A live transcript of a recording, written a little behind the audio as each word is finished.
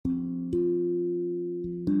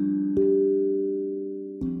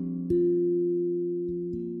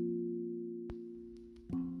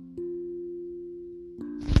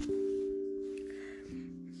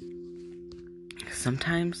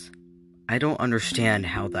Sometimes I don't understand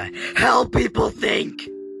how the hell people think.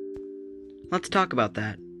 Let's talk about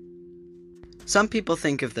that. Some people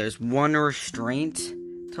think if there's one restraint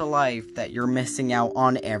to life that you're missing out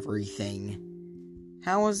on everything.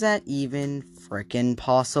 How is that even frickin'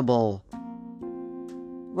 possible?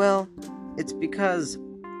 Well, it's because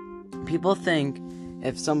people think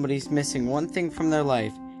if somebody's missing one thing from their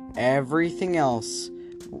life, everything else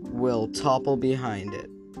will topple behind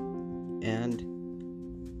it. And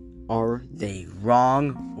are they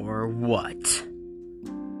wrong or what?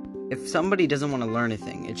 If somebody doesn't want to learn a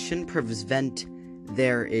thing, it shouldn't prevent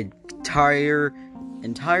their entire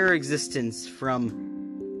existence from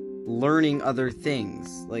learning other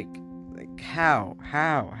things. Like how?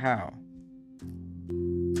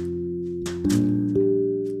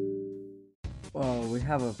 Well, we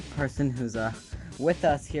have a person who's with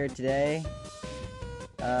us here today.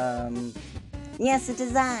 Yes, it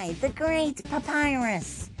is I, the great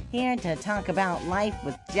Papyrus, here to talk about life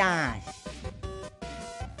with Josh.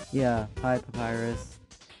 Yeah, hi Papyrus.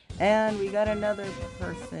 And we got another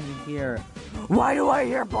person here. Why do I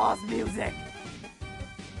hear boss music?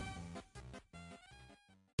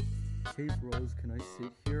 Hey bros, can I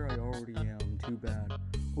sit here? I already am, too bad.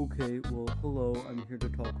 Okay, well, hello, I'm here to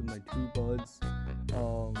talk with my two buds,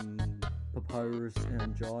 Papyrus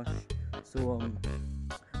and Josh. So,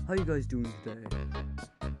 how you guys doing today?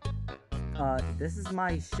 This is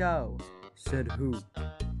my show. Said who?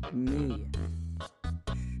 Me.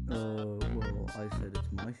 Well, I said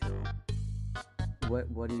it's my show.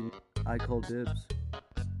 What do you... I call dibs.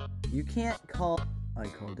 You can't call... I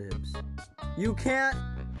call dibs. You can't...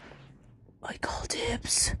 I call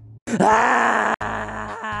dibs. Ah!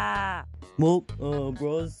 Well,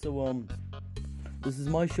 bros, so, this is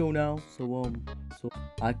my show now, so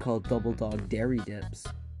I call Double Dog Dairy Dips.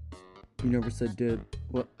 You never said dib.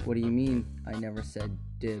 What do you mean? I never said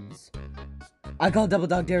dibs. I call Double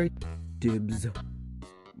Dog Dairy... Dibs.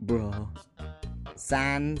 Bruh.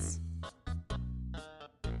 Sans,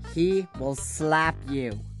 he will slap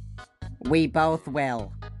you. We both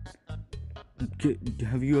will.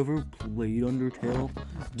 Have you ever played Undertale?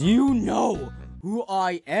 Do you know who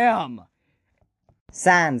I am?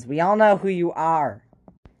 Sans, we all know who you are.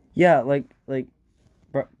 Yeah,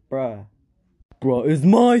 bruh. Bruh is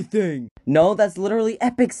my thing! No, that's literally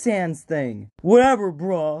Epic Sans thing. Whatever,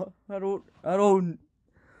 bruh.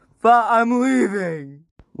 I'm leaving!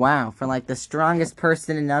 Wow, for like the strongest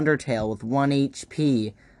person in Undertale with 1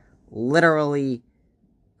 HP. Literally,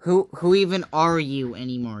 who even are you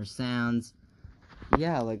anymore, Sans?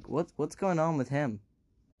 Yeah, like, what's going on with him?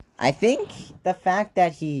 I think the fact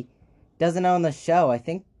that he doesn't own the show, I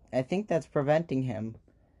think that's preventing him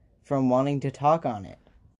from wanting to talk on it.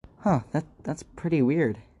 Huh, that's pretty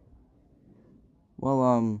weird.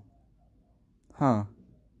 Well,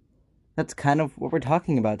 that's kind of what we're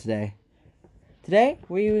talking about today. Today,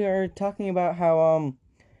 we are talking about how,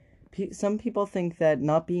 some people think that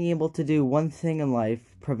not being able to do one thing in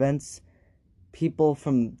life prevents people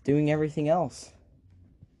from doing everything else.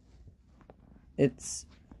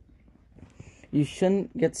 You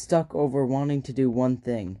shouldn't get stuck over wanting to do one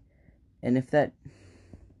thing. And if that,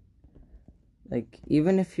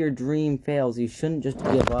 even if your dream fails, you shouldn't just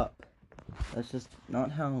give up. That's just not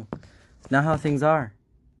how things are.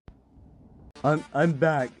 I'm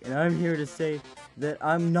back, and I'm here to say that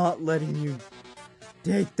I'm not letting you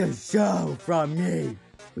take the show from me.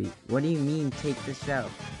 Wait, what do you mean, take the show?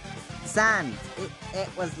 Sans, it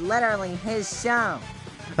was literally his show.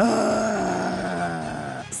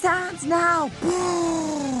 Sans, now!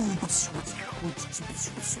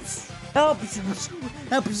 Help!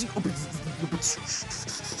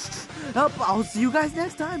 I'll see you guys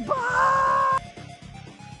next time. Bye!